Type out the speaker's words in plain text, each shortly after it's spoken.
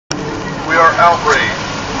outrage.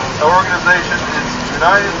 Our organization is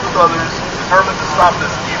united with others, determined to stop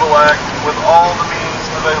this evil act with all the means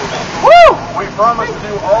available. Woo! We promise to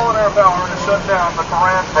do all in our power to shut down the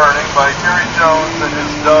Koran burning by Terry Jones and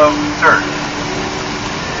his Dove Church.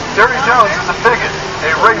 Terry Jones is a bigot,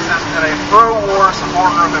 a racist, and a pro-war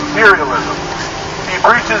supporter of imperialism. He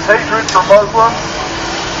preaches hatred for Muslims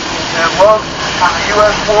and love for the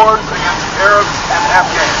U.S. wars against Arabs and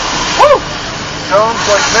Afghans. Woo! Jones,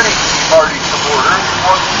 like many party supporters,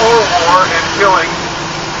 wants more war and killing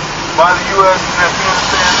by the U.S. in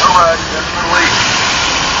Afghanistan, Iraq, and the Middle East.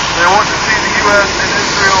 They want to see the U.S. and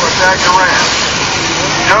Israel attack Iran.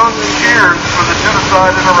 Jones cheers for the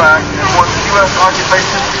genocide in Iraq and wants U.S.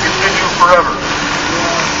 occupation to continue forever.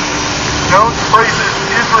 Jones praises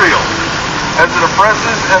Israel as it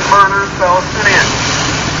oppresses and murders Palestinians.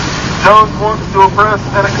 Jones wants to oppress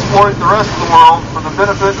and exploit the rest of the world for the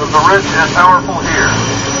benefit of the rich and powerful here.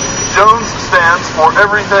 Jones stands for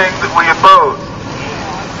everything that we oppose.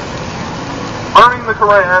 Burning the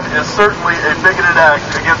Koran is certainly a bigoted act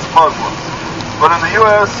against Muslims, but in the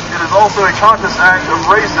U.S. it is also a conscious act of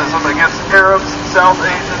racism against Arabs, South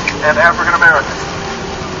Asians, and African Americans.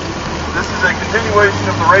 This is a continuation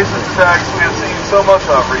of the racist attacks we have seen so much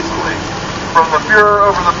of recently, from the furor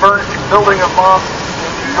over the building of mosques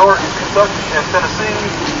in New York, Kentucky, and Tennessee,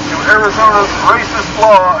 to Arizona's racist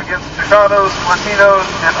law against Chicanos, Latinos,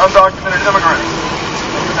 and undocumented immigrants,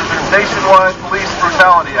 and the nationwide police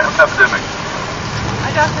brutality epidemic.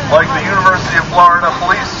 Like the University of Florida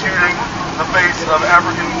police shooting the face of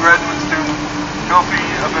African graduate student Kofi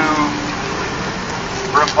Abu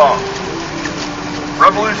Rimpong.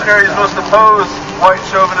 Revolutionaries must oppose white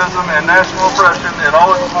chauvinism and national oppression in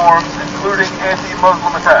all its forms, including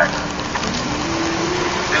anti-Muslim attacks.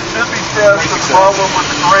 It should be stressed that the problem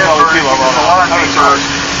with the Koran burning is a lot deeper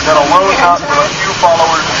than a lone knot with a few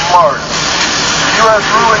followers in Florida. The U.S.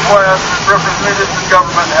 ruling class and its representatives in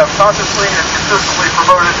government have consciously and consistently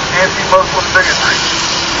promoted anti-Muslim bigotry.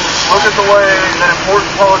 Look at the way that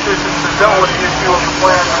important politicians have dealt with the issue of the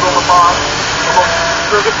planned build a mosque among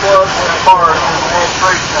strip clubs and bars in the World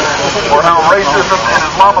Trade Center, or how racism and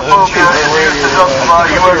Islamophobia is used to justify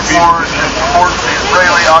U.S. wars and support the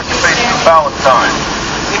Israeli occupation of Palestine.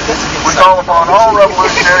 We call upon all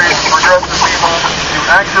revolutionaries and progressive people to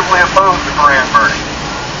actively oppose the Koran burning.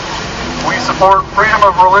 We support freedom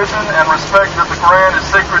of religion and respect that the Koran is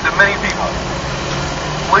sacred to many people.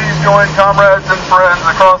 Please join comrades and friends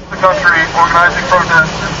across the country organizing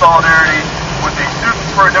protests in solidarity with the Students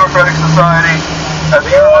for a Democratic Society at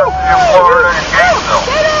the University of Florida in Gainesville.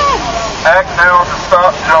 Act now to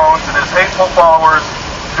stop Jones and his hateful followers.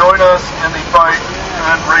 Join us in the fight to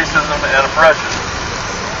end racism and oppression.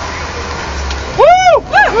 Woo!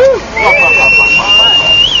 Woo!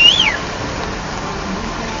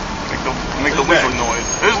 Make the whistle noise.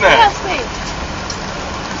 Who's next? Yes, please.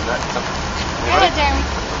 Go ahead, Jeremy.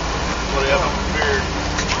 What do you have a beard?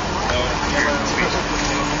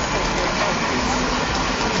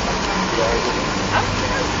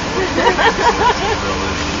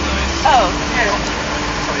 Oh, here.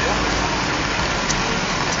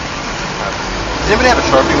 Does anybody have a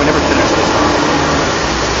trophy? We never finished this one.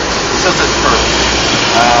 It says it's first.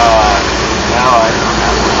 No, I don't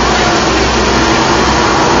have one.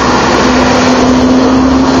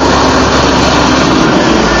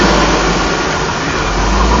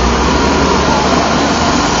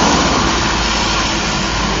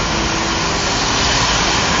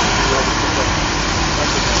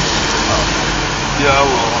 Yeah, I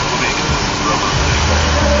will.